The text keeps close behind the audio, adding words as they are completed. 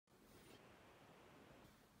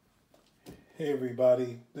Hey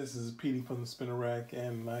everybody, this is Petey from the Spinner Rack,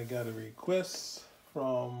 and I got a request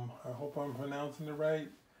from, I hope I'm pronouncing it right,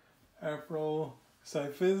 Afro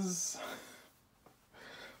Cyphiz.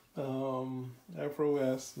 Afro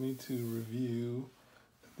asked me to review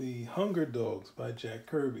The Hunger Dogs by Jack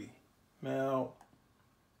Kirby. Now,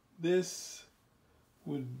 this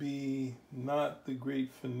would be not the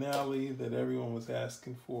great finale that everyone was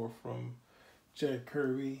asking for from Jack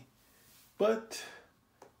Kirby, but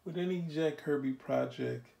with any Jack Kirby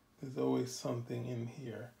project, there's always something in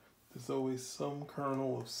here. There's always some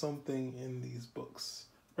kernel of something in these books,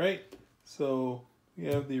 right? So we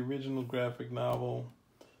have the original graphic novel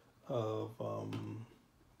of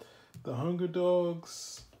The Hunger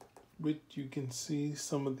Dogs, which you can see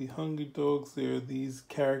some of the Hunger Dogs. There are these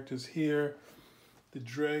characters here, the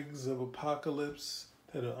dregs of Apocalypse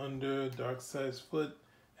that are under Darkseid's foot,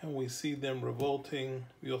 and we see them revolting.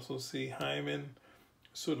 We also see Hyman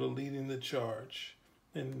sort of leading the charge,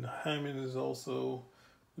 and Hyman is also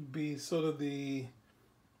would be sort of the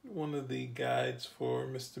one of the guides for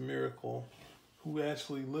Mr. Miracle, who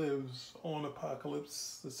actually lives on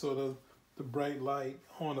Apocalypse, the sort of the bright light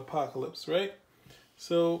on Apocalypse, right?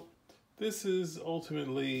 So this is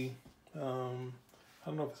ultimately I don't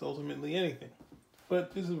know if it's ultimately anything,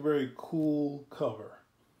 but this is a very cool cover.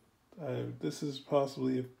 This is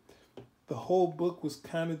possibly, if the whole book was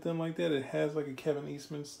kind of done like that, it has like a Kevin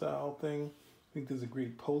Eastman style thing. I think there's a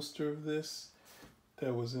great poster of this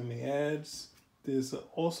that was in the ads. There's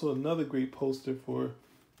also another great poster for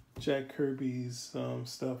Jack Kirby's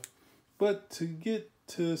stuff. But to get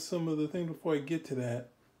to some of the things before I get to that,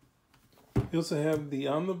 you also have the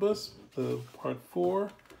omnibus, the part 4,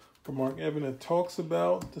 where Mark Ebener talks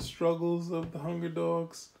about the struggles of the Hunger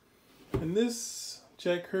Dogs. And this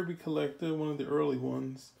Jack Kirby collector, one of the early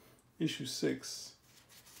ones, issue 6,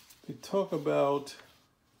 they talk about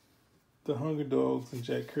the Hunger Dogs and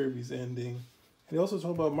Jack Kirby's ending. And they also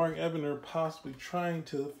talk about Mark Ebener possibly trying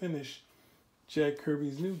to finish Jack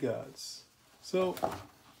Kirby's New Gods. So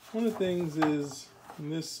one of the things is, in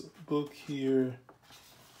this book here,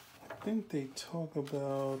 I think they talk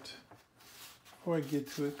about, before I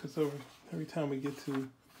get to it, because every time we get to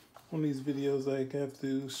one of these videos, I have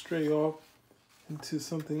to stray off into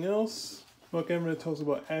something else. Mark Ebener talks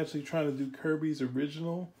about actually trying to do Kirby's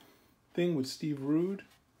original thing with Steve Rude,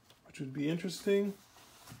 which would be interesting.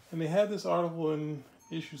 And they had this article in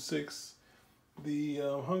issue 6, the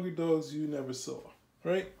Hunger Dogs You Never Saw,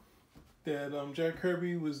 right? That Jack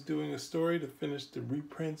Kirby was doing a story to finish the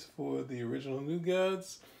reprints for the original New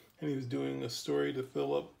Gods, and he was doing a story to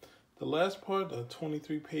fill up the last part, a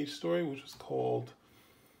 23-page story, which was called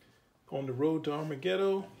On the Road to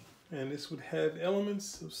Armageddon. And this would have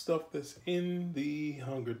elements of stuff that's in the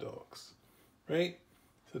Hunger Dogs, right?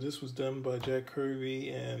 So this was done by Jack Kirby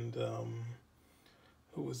and,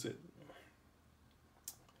 who was it?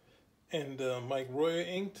 And Mike Royer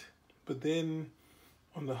inked. But then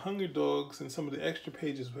on the Hunger Dogs, and some of the extra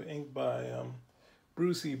pages were inked by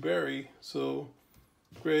Bruce E. Berry. So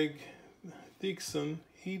Greg Dixon,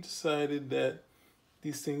 he decided that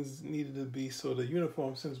these things needed to be sort of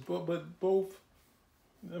uniform, since but both,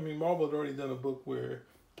 I mean, Marvel had already done a book where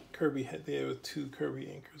there were 2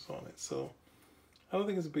 Kirby anchors on it. So I don't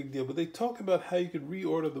think it's a big deal. But they talk about how you could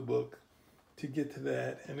reorder the book to get to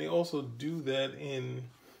that. And they also do that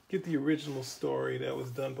get the original story that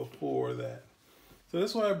was done before that. So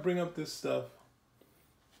that's why I bring up this stuff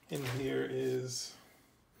in here is,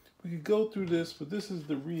 we could go through this, but this is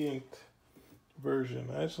the re-inked version.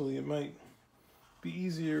 Actually, it might be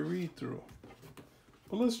easier to read through.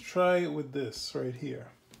 But let's try it with this right here.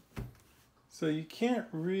 So you can't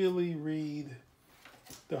really read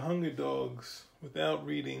The Hunger Dogs without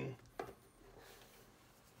reading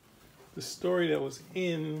the story that was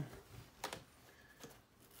in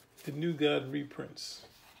the New God reprints,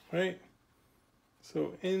 right?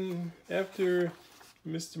 So after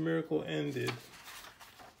Mr. Miracle ended,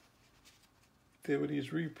 there were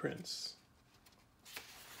these reprints.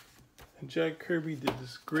 And Jack Kirby did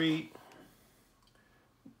this great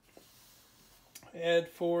ad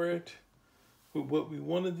for it with what we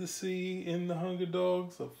wanted to see in the Hunger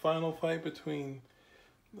Dogs, a final fight between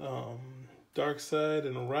Darkseid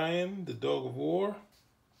and Orion, the Dog of War.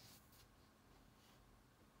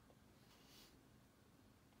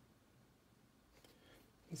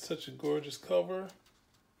 It's such a gorgeous cover.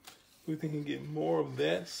 We think we can get more of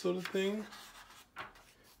that sort of thing.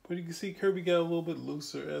 But you can see Kirby got a little bit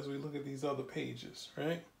looser as we look at these other pages,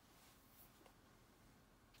 right?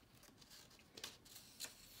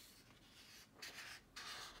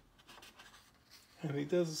 And he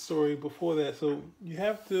does a story before that. So you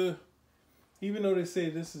have to even though they say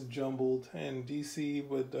this is jumbled and DC,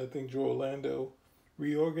 but I think Joe Orlando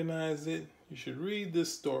reorganized it, you should read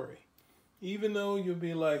this story. Even though you'll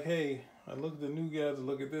be like, hey, I look at the new guys, I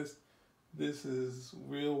look at this. This is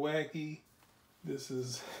real wacky. This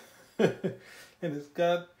is, and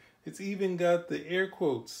it's even got the air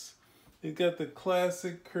quotes. It got the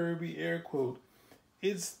classic Kirby air quote.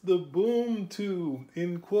 It's the boom tube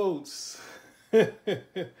in quotes. And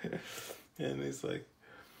it's like,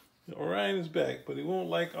 Orion is back, but he won't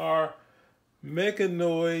like our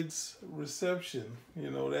mechanoids reception,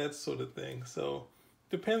 that sort of thing. So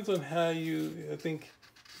depends on how I think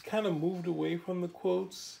he kind of moved away from the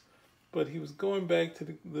quotes, but he was going back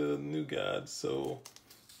to the new gods, so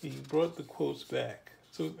he brought the quotes back.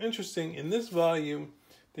 So it's interesting, in this volume,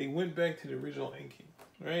 they went back to the original inking,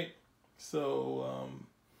 right? So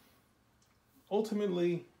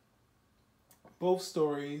ultimately, both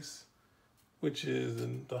stories, which is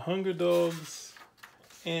The Hunger Dogs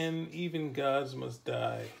and Even Gods Must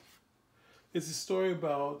Die, it's a story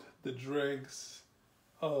about the dregs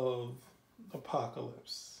of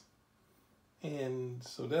apocalypse. And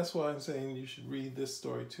so that's why I'm saying you should read this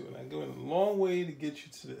story too. And I go in a long way to get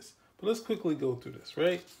you to this. But let's quickly go through this,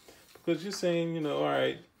 right? Because you're saying, all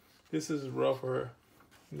right, this is rougher,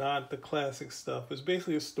 not the classic stuff. It's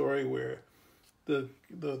basically a story where the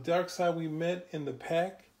dark side we met in the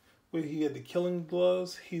pack, where he had the killing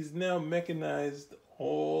gloves, he's now mechanized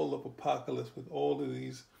all of Apocalypse with all of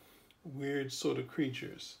these weird sort of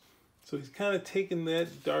creatures. So he's kind of taken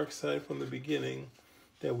that dark side from the beginning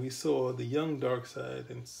that we saw, the young dark side,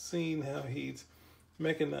 and seen how he's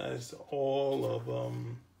mechanized all of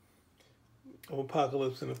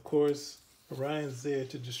Apocalypse. And of course, Orion's there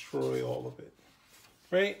to destroy all of it.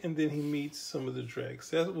 Right? And then he meets some of the dregs.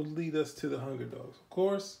 That will lead us to the Hunger Dogs, of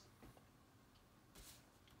course.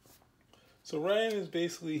 So Orion is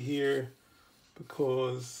basically here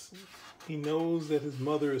because he knows that his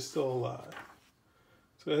mother is still alive.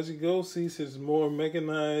 So as you go, see, there's more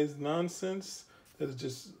mechanized nonsense that is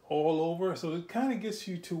just all over. So it kind of gets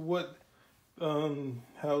you to what,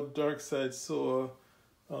 how Darkseid saw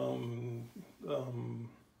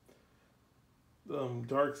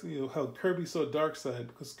how Kirby saw Darkseid,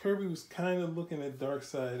 because Kirby was kind of looking at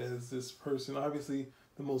Darkseid as this person, obviously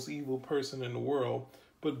the most evil person in the world,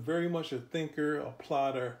 but very much a thinker, a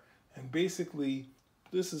plotter, and basically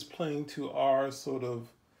this is playing to our sort of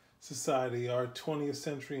society, our 20th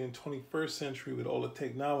century and 21st century with all the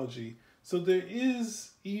technology. So there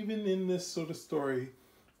is, even in this sort of story,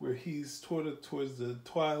 where he's towards the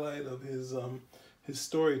twilight of his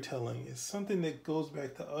storytelling, is something that goes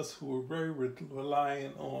back to us who are very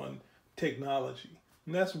reliant on technology.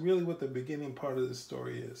 And that's really what the beginning part of the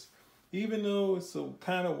story is. Even though it's so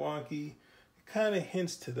kind of wonky, it kind of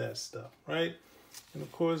hints to that stuff, right? And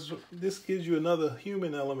of course, this gives you another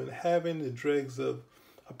human element, having the dregs of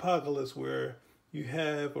Apocalypse, where you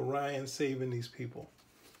have Orion saving these people,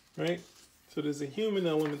 right? So there's a human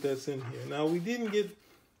element that's in here. Now, we didn't get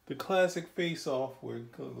the classic face-off where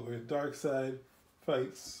Darkseid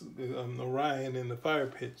fights Orion in the fire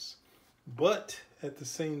pits, but at the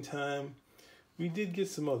same time, we did get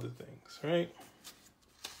some other things, right?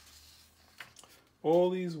 All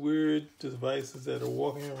these weird devices that are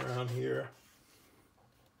walking around here.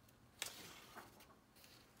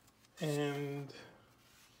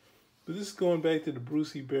 But this is going back to the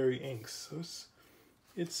Brucey Berry inks. So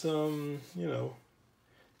it's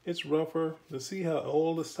it's rougher to see how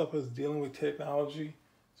all this stuff is dealing with technology.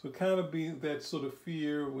 So it kind of be that sort of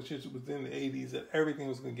fear, which is within the 80s, that everything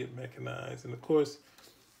was going to get mechanized. And of course,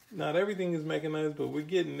 not everything is mechanized, but we're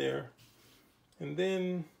getting there. And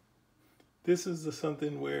then this is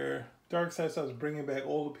something where Darkseid starts bringing back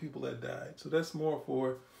all the people that died. So that's more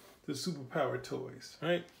for the superpower toys,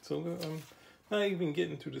 right? So I'm not even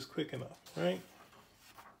getting through this quick enough, right?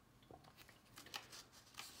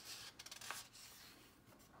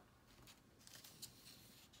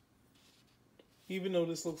 Even though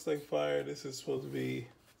this looks like fire, this is supposed to be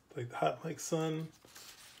like hot like sun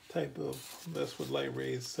type of, that's what light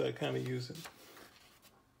rays kind of use it.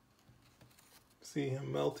 See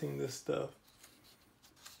him melting this stuff.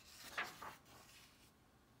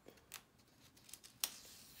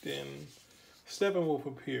 Then Steppenwolf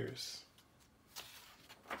appears.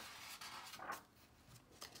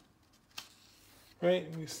 Right,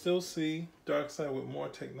 and we still see Darkseid with more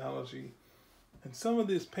technology. And some of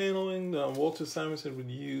this paneling Walter Simonson would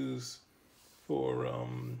use for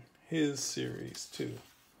his series too.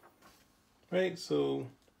 Right, so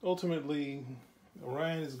ultimately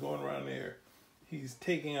Orion is going around there. He's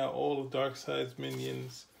taking out all of Darkseid's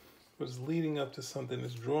minions, but it's leading up to something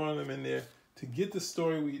that's drawing them in there. to get the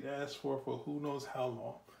story we'd asked for who knows how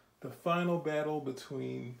long. The final battle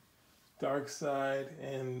between Darkseid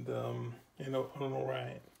and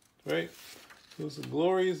Orion, right? It was a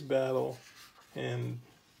glorious battle, and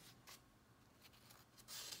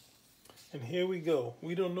here we go.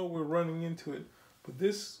 We don't know we're running into it, but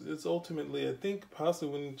this is ultimately, I think,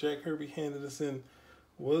 possibly when Jack Kirby handed us in,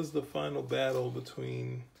 was the final battle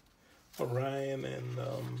between Orion and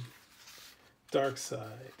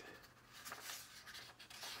Darkseid.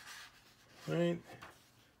 Right?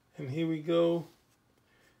 And here we go.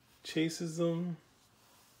 Chases them.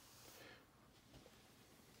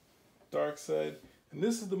 Darkseid. And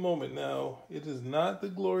this is the moment now. It is not the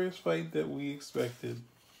glorious fight that we expected.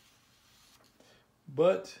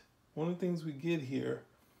 But one of the things we get here,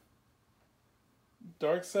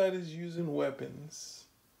 Darkseid is using weapons.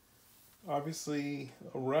 Obviously,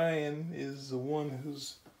 Orion is the one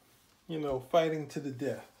who's, fighting to the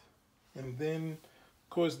death. And then, of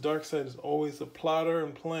course, Darkseid is always a plotter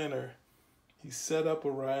and planner. He set up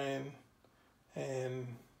Orion. And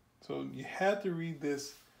so you have to read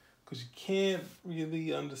this because you can't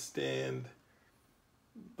really understand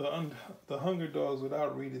the Hunger Dogs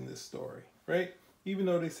without reading this story, right? Even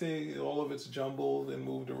though they say all of it's jumbled and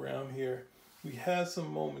moved around here, we have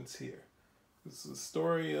some moments here. It's the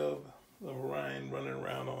story of Orion running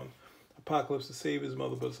around on Apocalypse to save his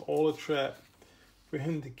mother, but it's all a trap for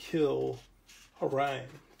him to kill Orion,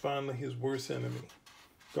 finally his worst enemy,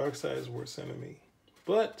 Darkseid's worst enemy.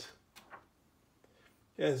 But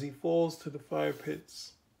as he falls to the fire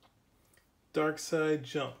pits, Darkseid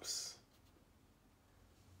jumps.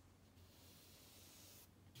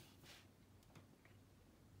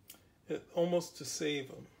 Almost to save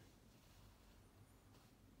him.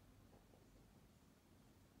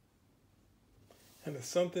 And it's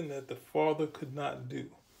something that the father could not do,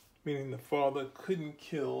 meaning the father couldn't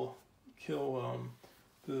kill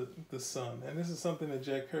the son. And this is something that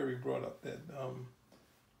Jack Kirby brought up, that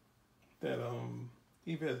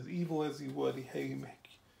even as evil as he was,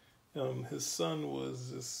 his son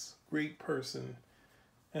was this great person.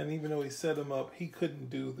 And even though he set him up, he couldn't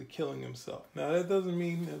do the killing himself. Now, that doesn't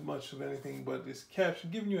mean much of anything, but it's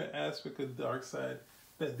giving you an aspect of Darkseid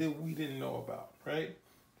that we didn't know about, right?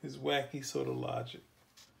 His wacky sort of logic.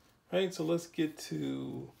 Right, so let's get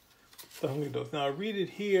to the Hunger Dogs. Now, I read it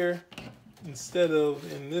here instead of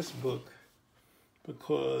in this book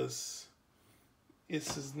because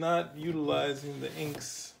this is not utilizing the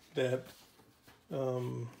inks that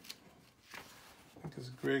because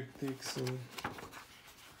Greg Thiessen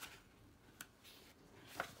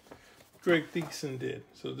did.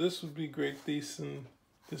 So this would be Greg Thiessen,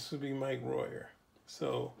 this would be Mike Royer.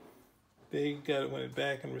 So they went it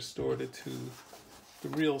back and restored it to the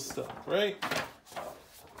real stuff, right?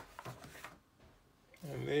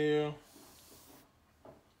 And there.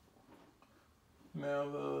 Now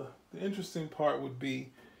the interesting part would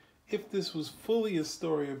be if this was fully a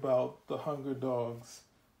story about the Hunger Dogs,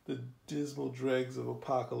 the dismal dregs of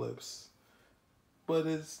apocalypse. But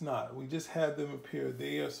it's not. We just had them appear.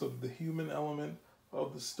 They are sort of the human element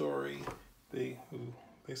of the story. They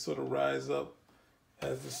sort of rise up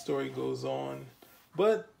as the story goes on.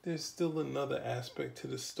 But there's still another aspect to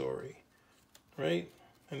the story, right?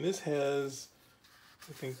 And this has,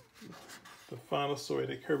 I think, the final story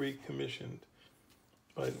that Kirby commissioned,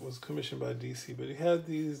 was commissioned by DC. But it had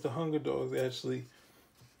the Hunger Dogs actually,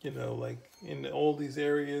 like in all these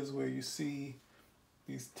areas where you see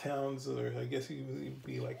these towns, or I guess it would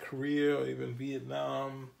be like Korea or even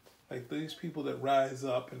Vietnam, like these people that rise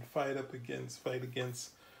up and fight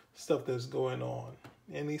against stuff that's going on.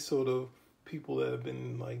 Any sort of people that have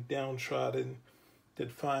been like downtrodden,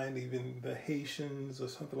 that find even the Haitians or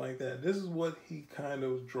something like that. This is what he kind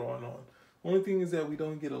of was drawing on. Only thing is that we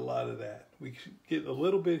don't get a lot of that. We get a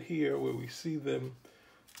little bit here where we see them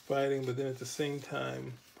fighting, but then at the same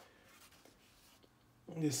time,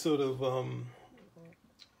 there's sort of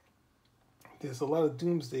there's a lot of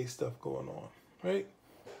doomsday stuff going on, right?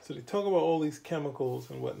 So they talk about all these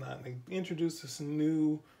chemicals and whatnot, and they introduce this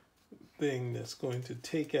new thing that's going to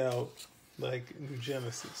take out like New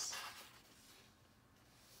Genesis.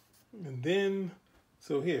 And then,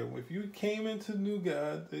 so here, if you came into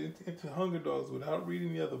into Hunger Dogs without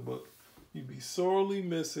reading the other book, you'd be sorely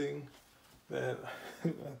missing that.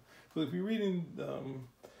 So if you're reading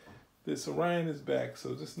this, Orion is back.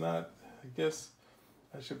 So just not, I guess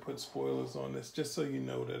I should put spoilers on this just so you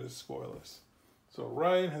know that it's spoilers. So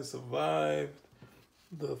Orion has survived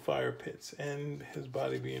the fire pits and his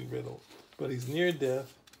body being riddled, but he's near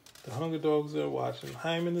death. The Hunger Dogs are watching.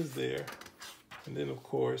 Hyman is there. And then, of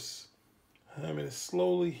course, Hyman is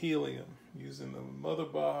slowly healing him using the mother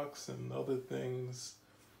box and other things.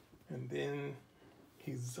 And then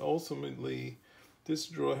he's ultimately, this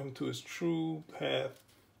draw him to his true path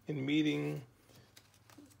in meeting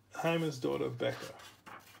Hyman's daughter, Becca.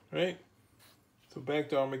 Right? So back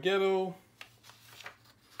to Armageddon.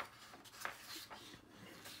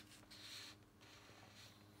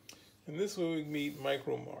 And this is where we meet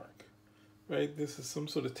Micro Mark. Right? This is some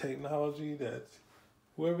sort of technology that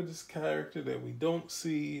whoever this character that we don't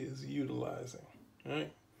see is utilizing.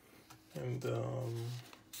 Right? And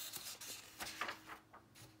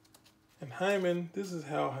Hyman, this is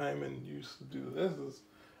how Hyman used to do. This is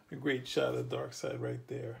a great shot of Darkseid right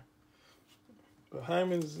there. But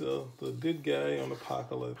Hyman's the good guy on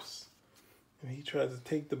Apocalypse, and he tries to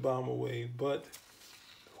take the bomb away, but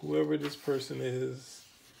whoever this person is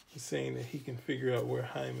saying that he can figure out where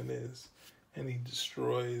Hyman is, and he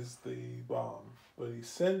destroys the bomb. But he's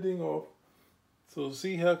sending off, so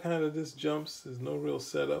see how kind of this jumps? There's no real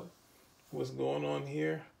setup. What's going on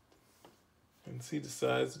here? And see the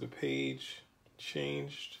size of the page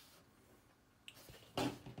changed.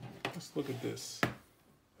 Let's look at this.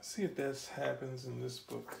 Let's see if that happens in this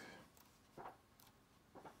book.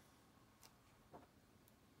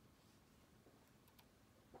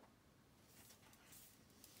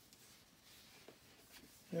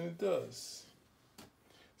 And it does.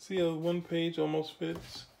 See how one page almost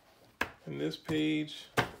fits? And this page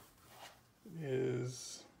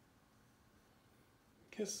is,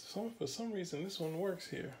 I guess for some reason this one works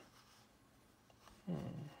here.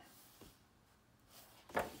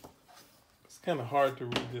 It's kind of hard to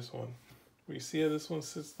read this one. We see how this one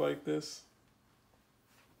sits like this.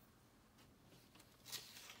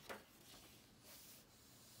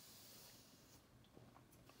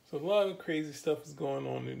 So a lot of crazy stuff is going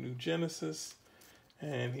on in New Genesis,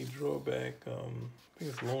 and he drew back, I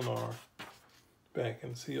think it's Lonar, back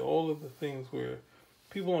and see all of the things where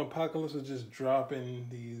people in Apocalypse are just dropping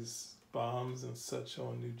these bombs and such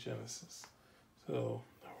on New Genesis. So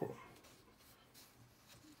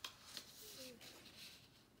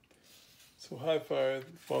Highfire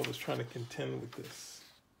Father's trying to contend with this.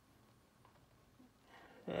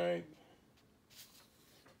 Right?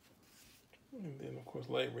 And then, of course,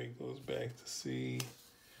 Light Ray goes back to see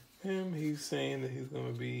him. He's saying that he's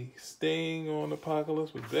going to be staying on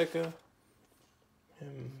Apocalypse with Becca.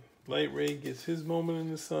 And Light Ray gets his moment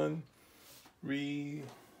in the sun,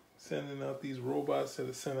 sending out these robots that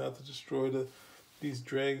are sent out to destroy these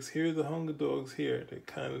dregs. Here are the Hunger Dogs here. They're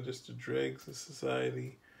kind of just the dregs of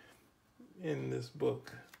society in this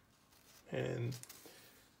book. And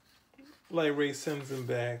Light Ray sends them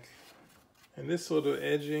back. And this sort of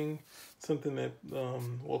edging, something that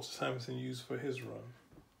Walter Simonson used for his run,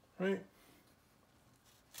 right?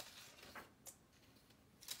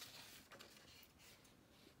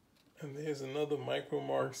 And there's another Micro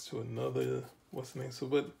Marks to another, what's the name? So,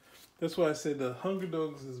 but that's why I said the Hunger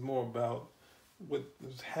Dogs is more about what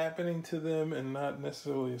was happening to them and not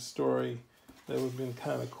necessarily a story that would have been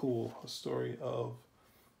kind of cool, a story of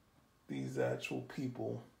these actual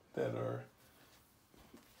people that are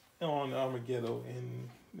on Armageddon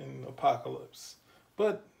in Apocalypse.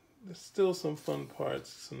 But there's still some fun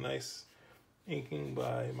parts, some nice inking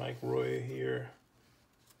by Mike Royer here.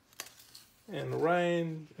 And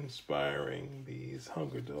Ryan inspiring these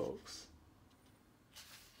Hunger Dogs.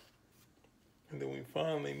 And then we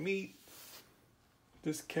finally meet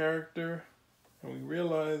this character, and we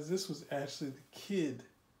realize this was actually the kid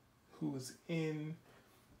who was in,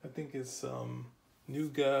 I think it's New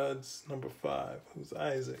Gods #5, who's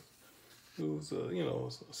Isaac, who's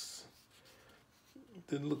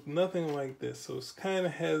did look nothing like this. So it kind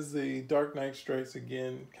of has the Dark Knight Strikes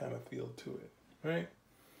Again kind of feel to it, right?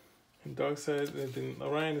 And Darkseid, and then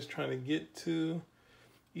Orion is trying to get to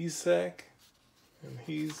Isaac, and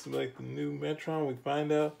he's like the new Metron. We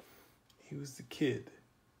find out he was the kid.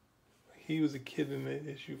 He was a kid in the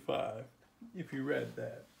issue 5, if you read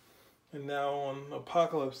that. And now on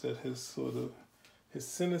Apocalypse, that his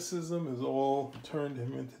cynicism has all turned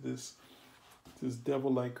him into this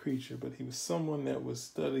devil-like creature. But he was someone that was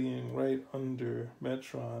studying right under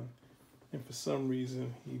Metron, and for some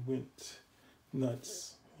reason he went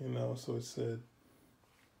nuts. So it said,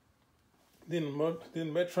 then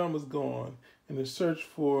Metron was gone in the search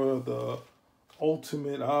for the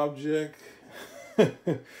ultimate object.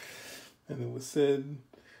 And it was said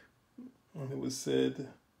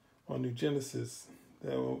on New Genesis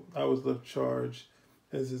that I was left charged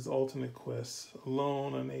as his ultimate quest,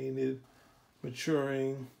 alone, unaided,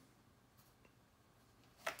 maturing,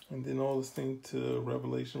 and then all this thing to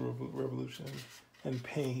revolution, and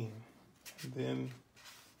pain. And then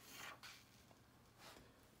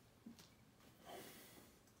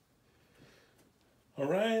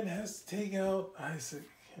Orion has to take out Isaac,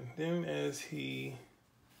 and then as he's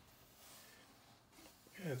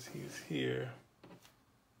here,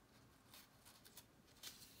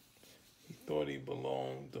 he thought he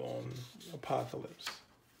belonged on Apocalypse.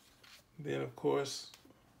 Then, of course,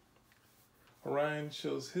 Orion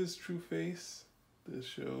shows his true face to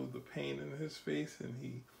show the pain in his face, and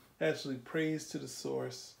he actually prays to the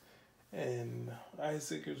source, and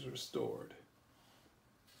Isaac is restored.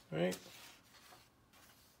 Right?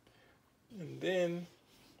 And then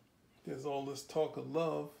there's all this talk of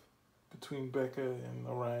love between Becca and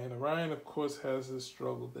Orion. Orion, of course, has this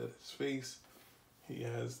struggle that his face, he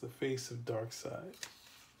has the face of Darkseid.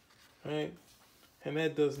 Right? And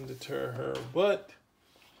that doesn't deter her, but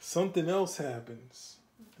something else happens.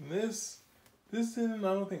 And this didn't,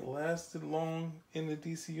 I don't think, lasted long in the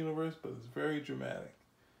DC universe, but it's very dramatic.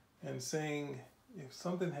 And saying if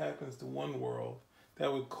something happens to one world,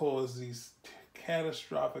 that would cause these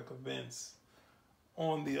catastrophic events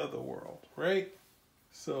on the other world, right?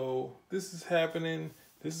 So this is happening.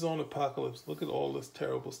 This is on Apocalypse. Look at all this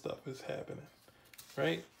terrible stuff that's happening,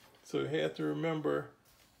 right? So you have to remember,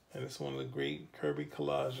 and it's one of the great Kirby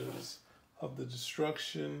collages of the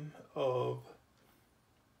destruction of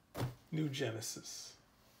New Genesis.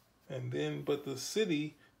 And then, but the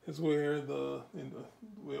city is where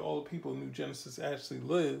where all the people in New Genesis actually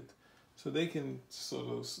lived, so they can sort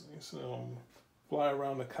of fly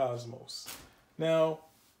around the cosmos. Now,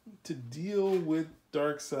 to deal with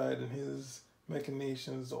Darkseid and his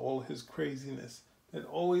machinations, all his craziness, that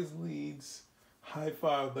always leads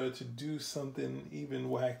Highfather to do something even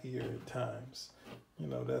wackier at times. You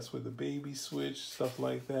know, that's with the baby switch, stuff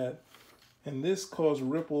like that. And this caused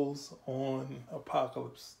ripples on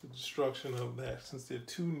Apocalypse, the destruction of that, since they're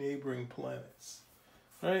two neighboring planets,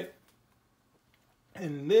 right?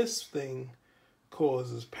 And this thing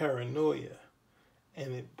causes paranoia,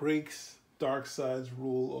 and it breaks Darkseid's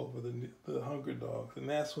rule over the Hunger Dogs, and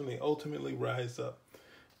that's when they ultimately rise up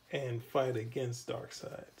and fight against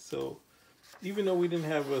Darkseid. So even though we didn't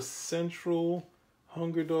have a central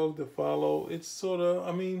Hunger Dog to follow, it's sort of,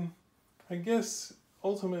 I mean, I guess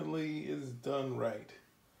ultimately it's done right.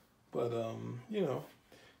 But, you know,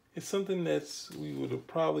 it's something that's, we would have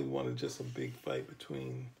probably wanted just a big fight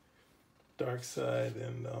between Darkseid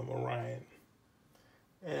and Orion.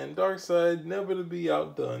 And Darkseid, never to be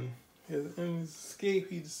outdone. In his escape,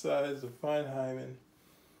 he decides to find Hyman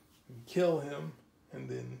and kill him, and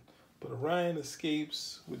then, but Orion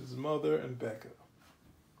escapes with his mother and Becca.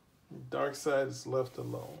 Darkseid is left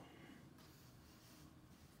alone.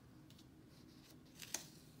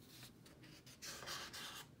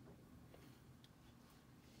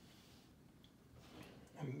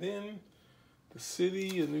 And then the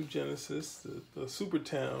city of New Genesis, the super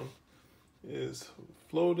town, is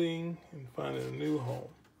floating and finding a new home.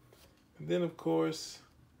 And then, of course,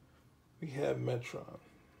 we have Metron.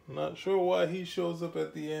 I'm not sure why he shows up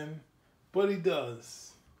at the end, but he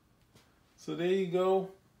does. So there you go.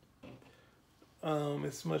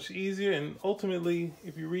 It's much easier, and ultimately,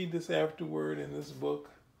 if you read this afterward in this book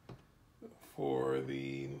for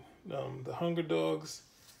the Hunger Dogs,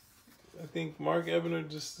 I think Mark Ebener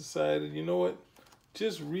just decided, you know what,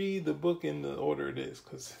 just read the book in the order it is,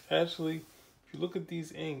 because actually, if you look at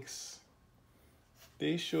these inks,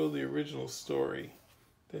 they show the original story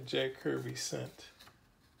that Jack Kirby sent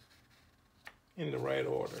in the right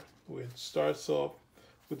order, which starts off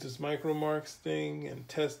with this micro marks thing and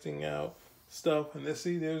testing out stuff. And let's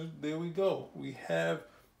see, there we go. We have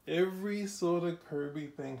every sort of Kirby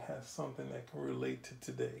thing has something that can relate to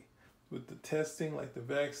today. With the testing, like the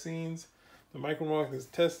vaccines, the micro mark is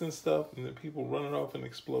testing stuff, and then people running off and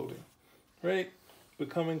exploding, right?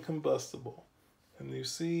 Becoming combustible. And you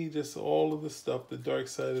see just all of the stuff the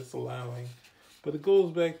Darkseid is allowing. But it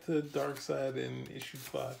goes back to Darkseid in issue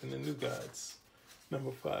 5 in the New Gods,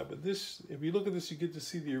 number 5. But this, if you look at this, you get to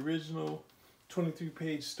see the original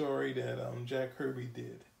 23-page story that Jack Kirby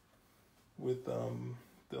did with the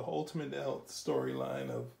Ultimate storyline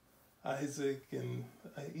of Isaac and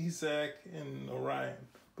Isaac and Orion.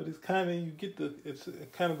 But it's kind of, it's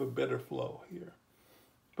kind of a better flow here.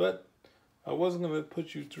 But I wasn't going to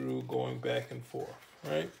put you through going back and forth,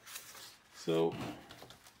 right? So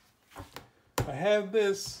I have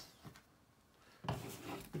this,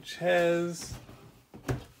 which has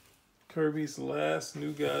Kirby's last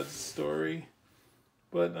New Gods story.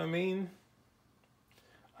 But, I mean,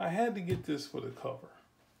 I had to get this for the cover.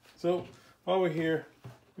 So while we're here,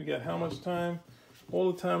 we got how much time?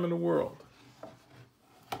 All the time in the world.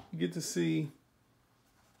 You get to see,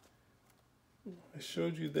 I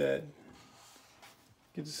showed you that,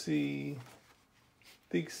 get to see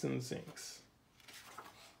Thixon's inks.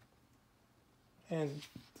 And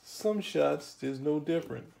some shots, there's no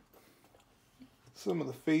different. Some of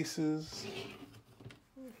the faces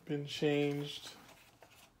have been changed.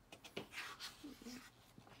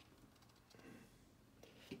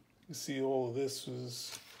 You see all of this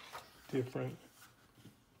was different.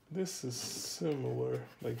 This is similar,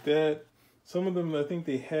 like that. Some of them, I think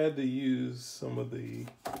they had to use some of the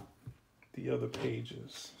other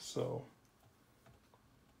pages. So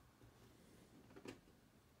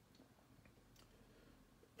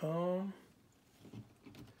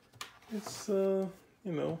it's you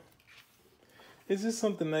know, it's just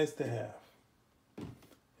something nice to have.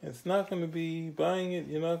 It's not going to be buying it.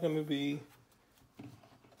 You're not going to be.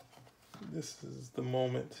 This is the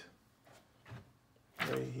moment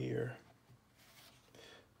right here.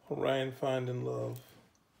 Orion finding love,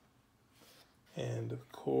 and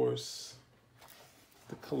of course,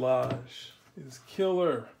 the collage is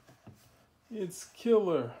killer. It's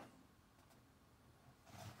killer.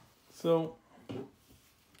 So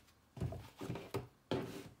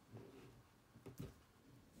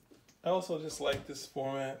I also just like this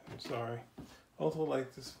format. Sorry. I also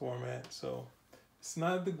like this format. So it's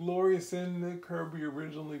not the glorious end that Kirby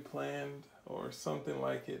originally planned or something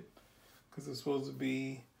like it, because it's supposed to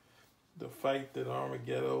be the fight at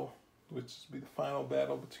Armageddon, which will be the final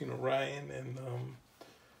battle between Orion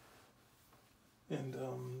and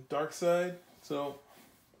Darkseid. So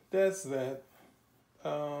that's that.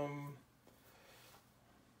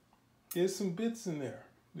 There's some bits in there.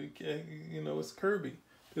 You know, it's Kirby.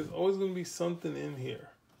 There's always going to be something in here.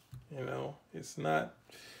 You know, it's not,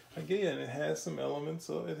 again, it has some elements.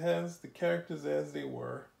 So it has the characters as they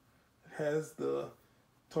were. It has the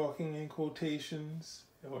talking in quotations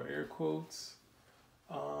or air quotes.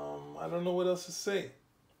 I don't know what else to say.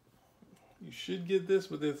 You should get this,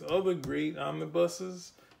 but there's other great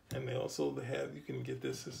omnibuses, and they have, you can get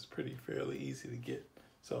this. This is fairly easy to get.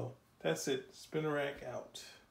 So that's it. Spinner Rack out.